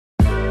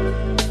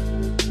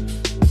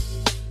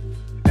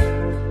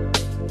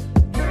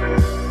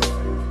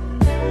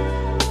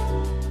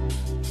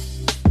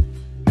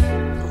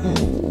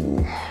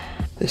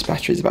this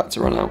battery's about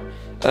to run out.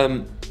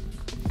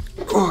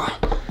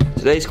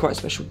 Today's quite a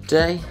special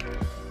day.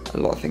 A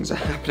lot of things are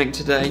happening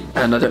today,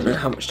 and I don't know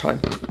how much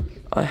time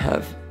I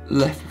have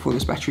left before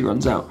this battery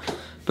runs out.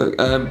 But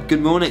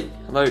good morning,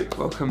 hello,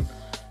 welcome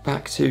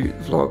back to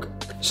the vlog.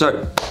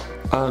 So,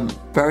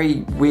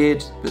 very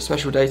weird but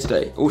special day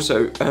today.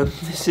 Also,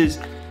 this is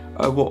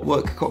what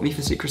work got me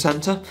for Secret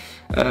Santa.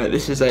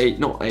 This is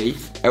not a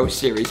L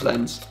series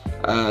lens,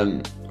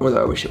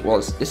 although I wish it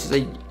was. This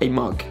is a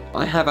mug.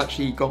 I have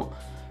actually got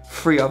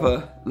 3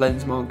 other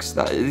lens mugs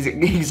that is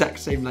the exact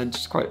same lens,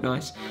 which is quite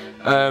nice.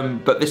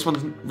 But this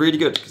one's really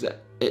good because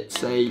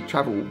it's a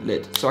travel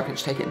lid, so I can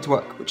just take it into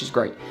work, which is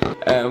great.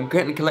 I'm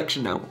getting a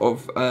collection now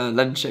of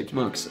lens-shaped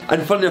mugs.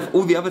 And funnily enough,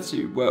 all the other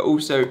 2 were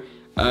also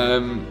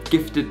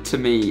gifted to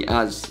me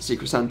as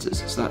Secret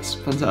Santas, so that's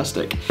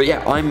fantastic. But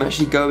yeah, I'm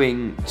actually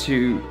going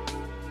to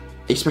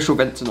a special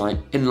event tonight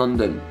in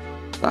London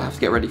that I have to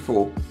get ready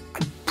for. I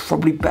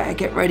probably better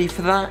get ready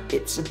for that.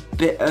 It's a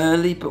bit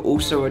early, but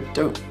also I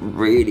don't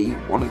really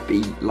want to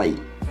be late.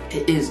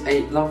 It is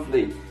a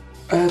lovely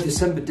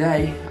December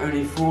day,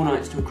 only 4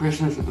 nights till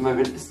Christmas at the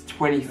moment. It's the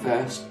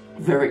 21st,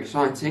 very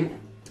exciting.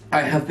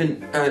 I have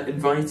been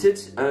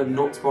invited,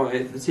 not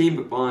by the team,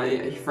 but by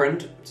a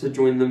friend, to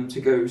join them to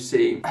go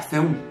see a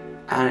film.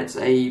 And it's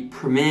a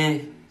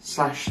premiere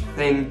slash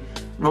thing,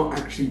 not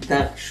actually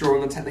that sure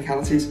on the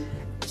technicalities.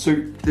 So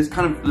there's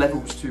kind of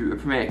levels to a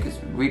premiere, because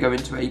we go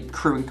into a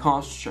crew and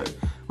cast show,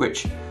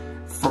 which,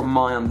 from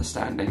my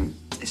understanding,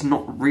 it's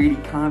not really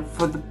kind of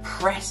for the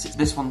press.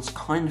 This one's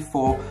kind of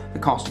for the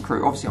cast and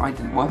crew. Obviously I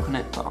didn't work on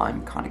it, but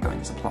I'm kind of going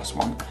as a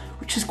 +1,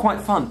 which is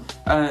quite fun.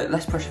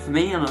 Less pressure for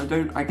me, and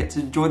I get to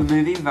enjoy the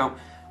movie without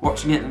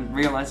watching it and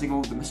realising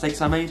all the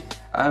mistakes I made.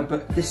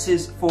 But this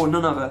is for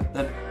none other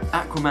than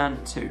Aquaman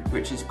 2,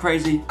 which is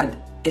crazy, and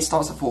it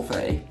starts at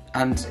 4:30,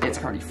 and it's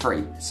currently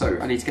free, so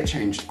I need to get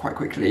changed quite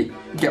quickly,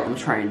 get on the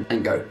train,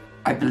 and go.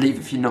 I believe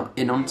if you're not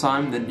in on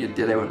time, then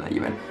they won't let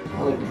you in.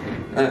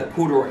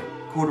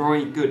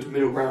 Corduroy, good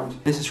middle ground.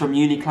 This is from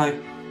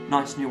Uniqlo,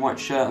 nice new white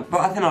shirt,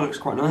 but I think that looks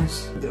quite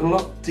nice. A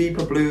lot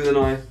deeper blue than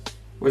I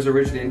was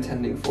originally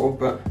intending for,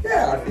 but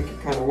yeah, I think it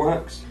kind of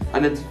works.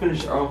 And then to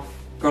finish it off,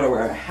 gotta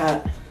wear a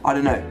hat. I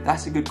don't know,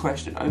 that's a good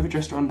question,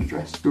 overdressed or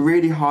underdressed? A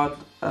really hard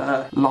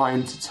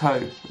line to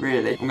toe,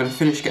 really. I'm gonna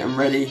finish getting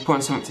ready, put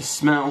on something to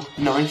smell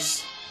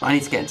nice. I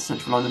need to get into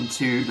central London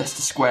to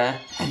Leicester Square,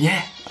 and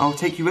yeah, I'll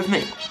take you with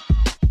me.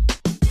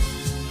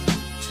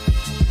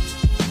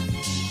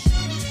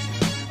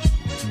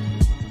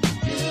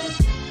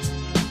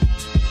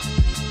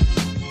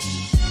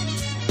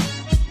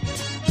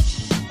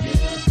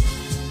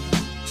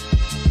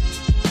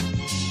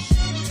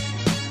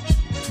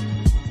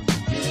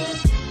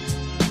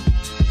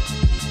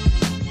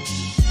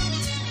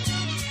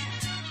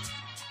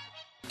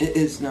 It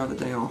is now the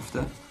day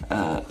after.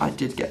 I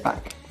did get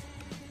back,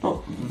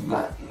 not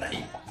that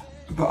late,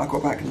 but I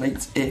got back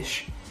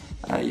late-ish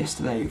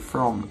yesterday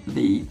from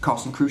the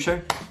cast and crew show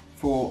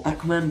for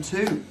Aquaman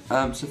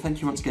 2. So thank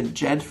you once again,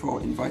 Jed,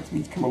 for inviting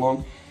me to come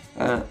along.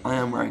 I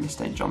am wearing a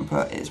stained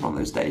jumper. It is one of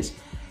those days.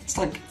 It's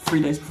like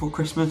 3 days before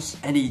Christmas.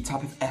 Any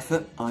type of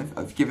effort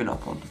I've given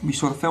up on. We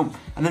saw the film,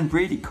 and then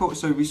really cool.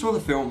 So we saw the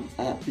film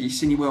at the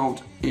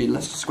Cineworld in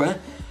Leicester Square.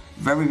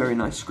 Very, very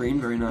nice screen,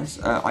 very nice.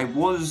 I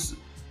was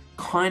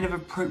kind of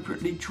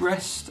appropriately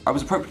dressed. I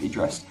was appropriately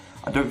dressed.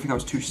 I don't think I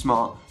was too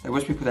smart. There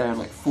was people there in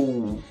like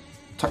full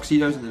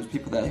tuxedos, and there was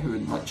people there who were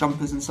in like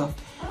jumpers and stuff.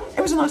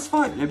 It was a nice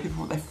vibe, you know,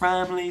 people with their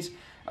families.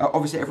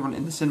 Obviously everyone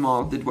in the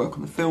cinema did work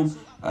on the film.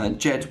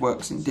 Jed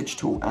works in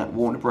digital at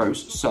Warner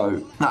Bros,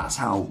 so that's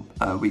how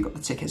we got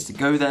the tickets to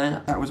go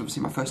there. That was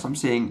obviously my first time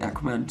seeing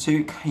Aquaman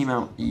 2. It came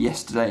out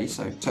yesterday,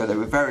 so they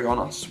were very on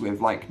us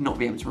with like not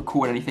being able to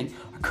record anything.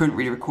 I couldn't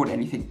really record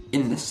anything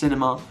in the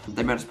cinema.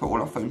 They made us put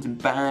all our phones in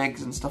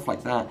bags and stuff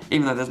like that,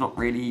 even though there's not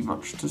really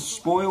much to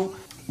spoil.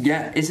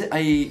 Yeah, is it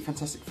a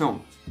fantastic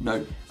film?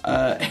 No.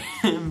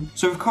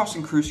 So with cast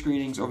and crew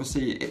screenings,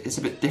 obviously it's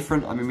a bit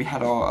different. I mean, we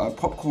had our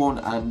popcorn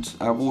and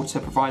water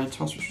provided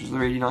to us, which was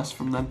really nice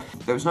from them.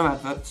 There was no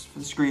adverts for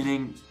the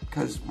screening,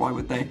 because why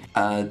would they?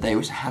 They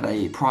also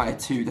had prior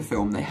to the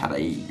film, they had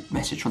a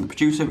message from the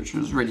producer, which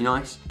was really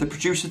nice. The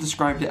producer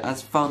described it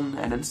as fun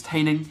and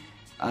entertaining,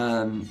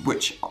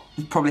 which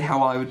is probably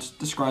how I would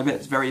describe it.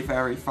 It's very,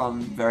 very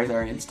fun, very,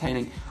 very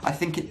entertaining. I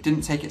think it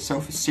didn't take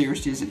itself as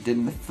seriously as it did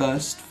in the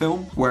first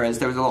film, whereas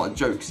there was a lot of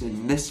jokes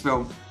in this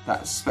film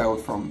that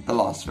spelled from the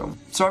last film.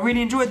 So I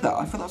really enjoyed that.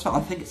 I thought that's fun. I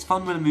think it's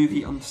fun when a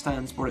movie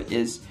understands what it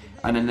is,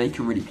 and then they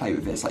can really play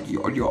with it. It's like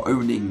you're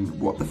owning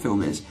what the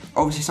film is.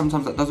 Obviously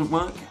sometimes that doesn't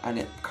work, and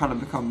it kind of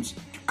becomes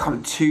kind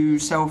of too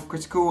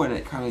self-critical, and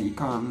you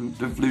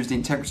kind of lose the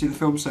integrity of the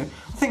film. So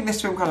I think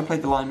this film kind of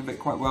played the line of it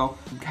quite well.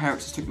 Some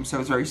characters took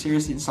themselves very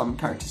seriously and some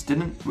characters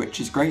didn't, which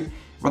is great.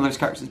 One of those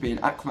characters being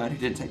Aquaman, who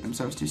didn't take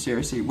themselves too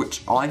seriously,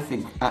 which I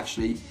think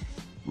actually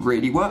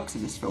really works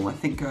in this film. I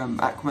think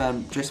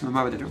Aquaman, Jason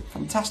Momoa did a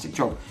fantastic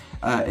job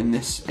in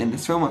this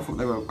film. I thought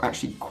they were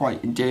actually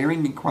quite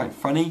endearing and quite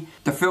funny.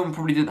 The film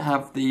probably didn't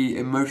have the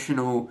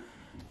emotional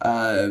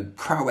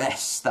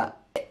prowess that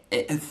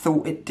it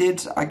thought it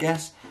did, I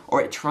guess,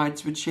 or it tried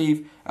to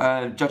achieve.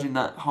 Judging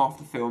that half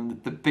the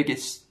film, the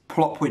biggest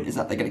plot point is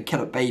that they're going to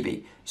kill a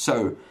baby.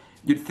 So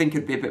you'd think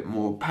it'd be a bit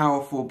more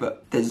powerful,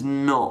 but there's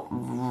not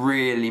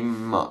really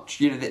much.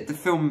 You know, the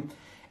film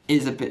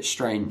is a bit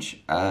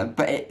strange, but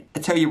I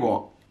tell you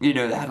what, you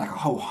know, they had like a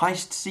whole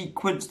heist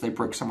sequence. They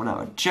broke someone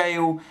out of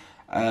jail.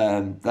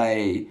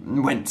 They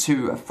went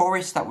to a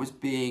forest that was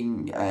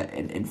being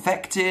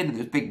infected, and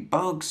there was big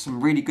bugs,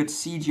 some really good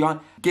CGI.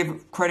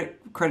 Give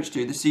credits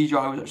to the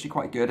CGI was actually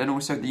quite good, and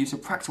also the use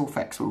of practical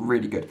effects were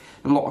really good.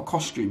 A lot of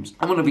costumes.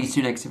 I'm not going to be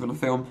too negative on the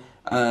film.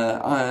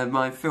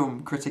 My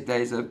film critic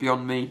days are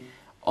beyond me.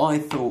 I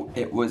thought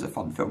it was a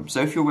fun film.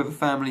 So if you're with a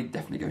family,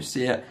 definitely go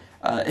see it.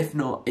 If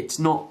not, it's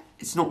not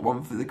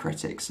one for the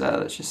critics,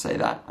 let's just say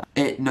that.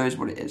 It knows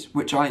what it is,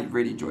 which I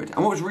really enjoyed.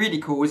 And what was really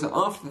cool is that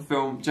after the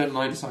film, Jen and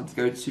I decided to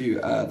go to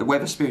the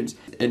Wetherspoons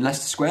in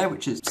Leicester Square,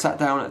 which is sat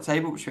down at a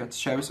table, which we had to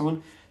share with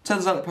someone.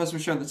 Turns out the person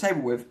we're sharing the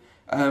table with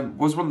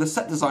was one of the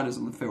set designers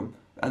on the film,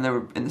 and they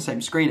were in the same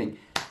screening,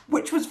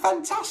 which was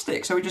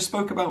fantastic. So we just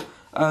spoke about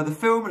the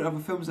film and other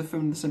films they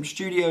filmed in the same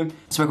studio,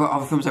 spoke about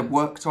other films they've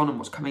worked on and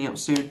what's coming out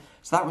soon.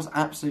 So that was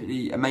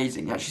absolutely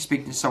amazing, actually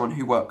speaking to someone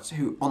who worked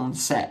on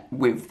set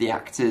with the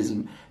actors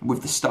and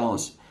with the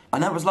stars.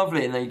 And that was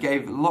lovely, and they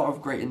gave a lot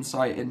of great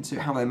insight into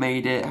how they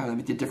made it, how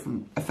they did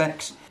different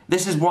effects.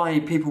 This is why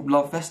people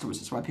love festivals,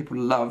 it's why people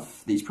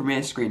love these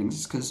premiere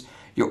screenings, is because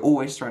you're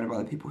always surrounded by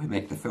the people who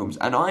make the films.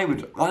 And I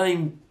would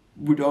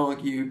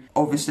argue,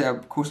 obviously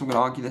of course I'm going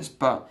to argue this,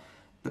 but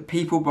the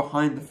people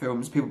behind the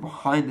films, people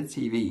behind the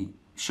TV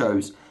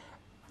shows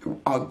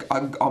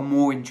are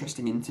more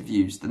interesting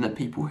interviews than the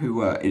people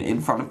who are in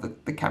front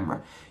of the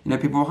camera. You know,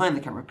 people behind the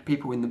camera,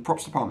 people in the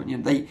props department, you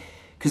know,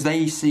 because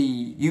they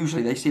see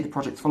the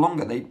projects for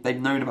longer.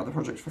 They've known about the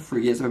project for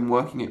 3 years, they've been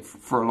working it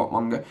for a lot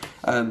longer.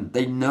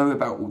 They know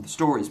about all the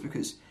stories,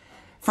 because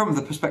from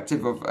the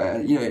perspective of,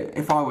 you know,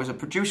 if I was a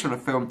producer on a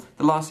film,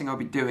 the last thing I'd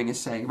be doing is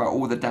saying about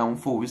all the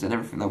downfalls and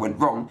everything that went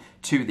wrong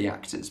to the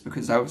actors,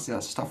 because obviously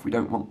that's stuff we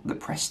don't want the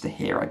press to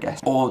hear, I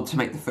guess, or to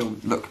make the film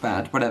look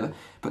bad, whatever.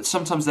 But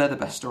sometimes they're the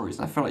best stories,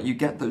 and I feel like you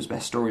get those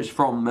best stories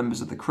from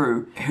members of the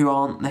crew who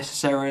aren't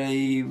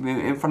necessarily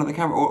in front of the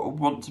camera or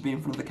want to be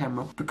in front of the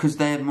camera, because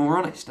they're more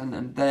honest,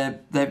 and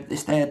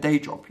it's their day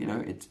job, you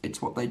know,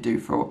 it's what they do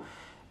for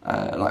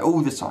like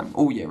all the time,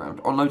 all year round,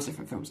 on loads of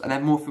different films, and they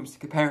have more films to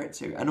compare it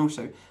to, and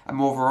also a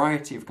more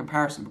variety of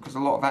comparison, because a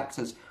lot of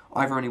actors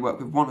either only work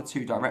with 1 or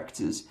 2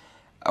 directors,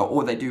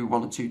 or they do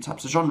 1 or 2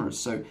 types of genres.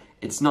 So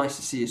it's nice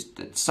to see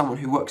someone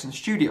who works in the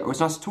studio, or it's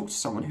nice to talk to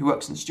someone who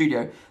works in the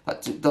studio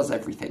that does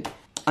everything.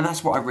 And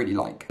that's what I really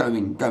like,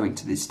 going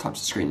to these types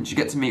of screenings. You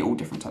get to meet all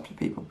different types of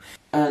people.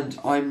 And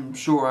I'm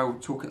sure I will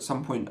talk at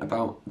some point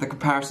about the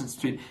comparisons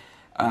between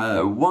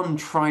one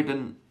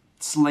trident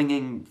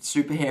slinging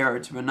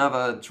superhero to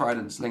another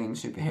trident slinging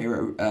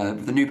superhero.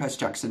 The new Percy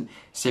Jackson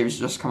series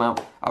has just come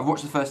out. I've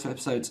watched the first 2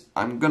 episodes.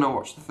 I'm gonna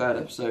watch the 3rd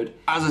episode.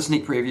 As a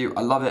sneak preview,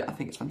 I love it. I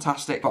think it's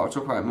fantastic, but I'll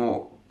talk about it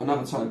more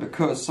another time,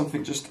 because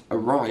something just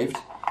arrived.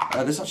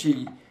 This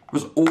actually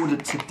was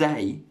ordered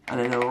today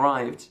and then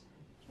arrived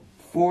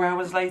 4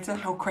 hours later.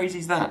 How crazy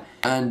is that?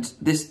 And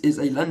this is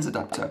a lens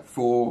adapter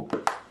for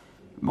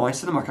my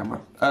cinema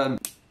camera.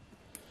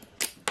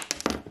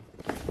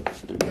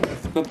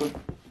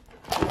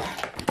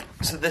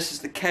 So this is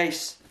the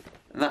case,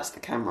 and that's the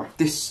camera.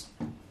 This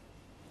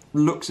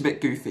looks a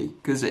bit goofy,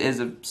 because it is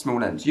a small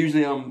lens.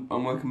 Usually I'm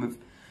working with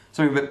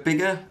something a bit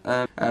bigger,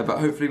 but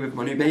hopefully with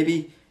my new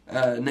baby,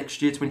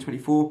 next year,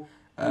 2024,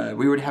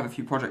 we already have a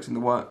few projects in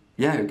the work.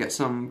 Yeah, we'll get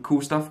some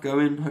cool stuff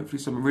going,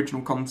 hopefully some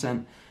original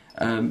content,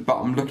 but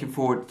I'm looking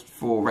forward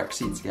for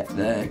Rexy to get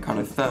their kind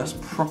of first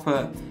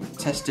proper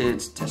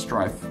tested test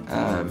drive,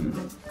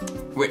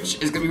 which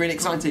is going to be really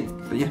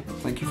exciting. But yeah,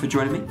 thank you for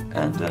joining me,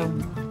 and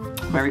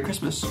Merry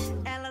Christmas.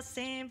 Ela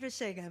sempre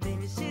chega bem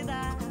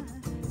vestida,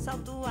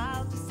 salto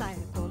alto, saia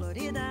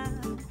colorida,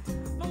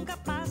 nunca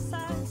passa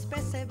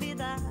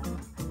despercebida,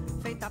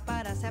 feita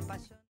para se apaixonar.